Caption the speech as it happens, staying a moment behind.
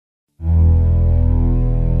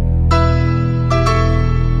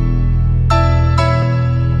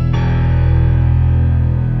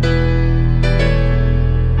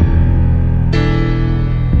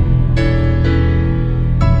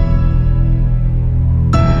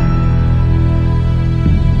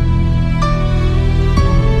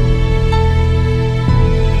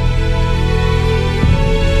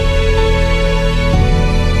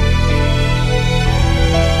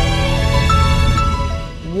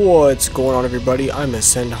What's going on, everybody? I'm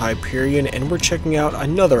Ascend Hyperion and we're checking out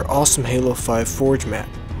another awesome Halo 5 Forge map.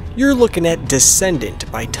 You're looking at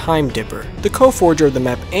Descendant by Time Dipper, the co-forger of the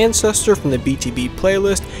map Ancestor from the BTB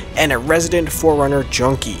playlist and a resident Forerunner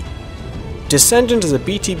junkie. Descendant is a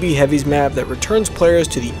BTB Heavies map that returns players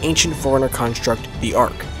to the ancient Forerunner construct, the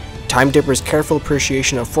Ark. Time Dipper's careful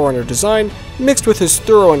appreciation of Forerunner design, mixed with his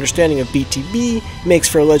thorough understanding of BTB, makes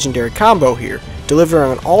for a legendary combo here,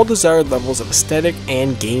 delivering on all desired levels of aesthetic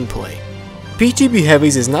and gameplay. BTB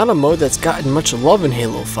Heavies is not a mode that's gotten much love in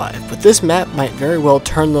Halo 5, but this map might very well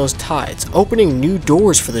turn those tides, opening new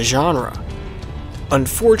doors for the genre.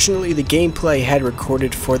 Unfortunately, the gameplay I had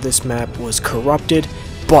recorded for this map was corrupted,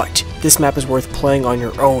 but this map is worth playing on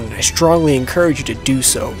your own, and I strongly encourage you to do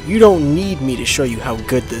so. You don't need me to show you how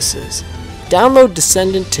good this is. Download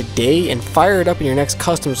Descendant today and fire it up in your next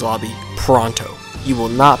customs lobby pronto. You will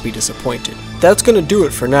not be disappointed. That's gonna do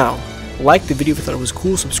it for now. Like the video if you thought it was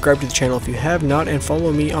cool, subscribe to the channel if you have not, and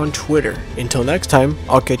follow me on Twitter. Until next time,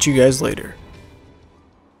 I'll catch you guys later.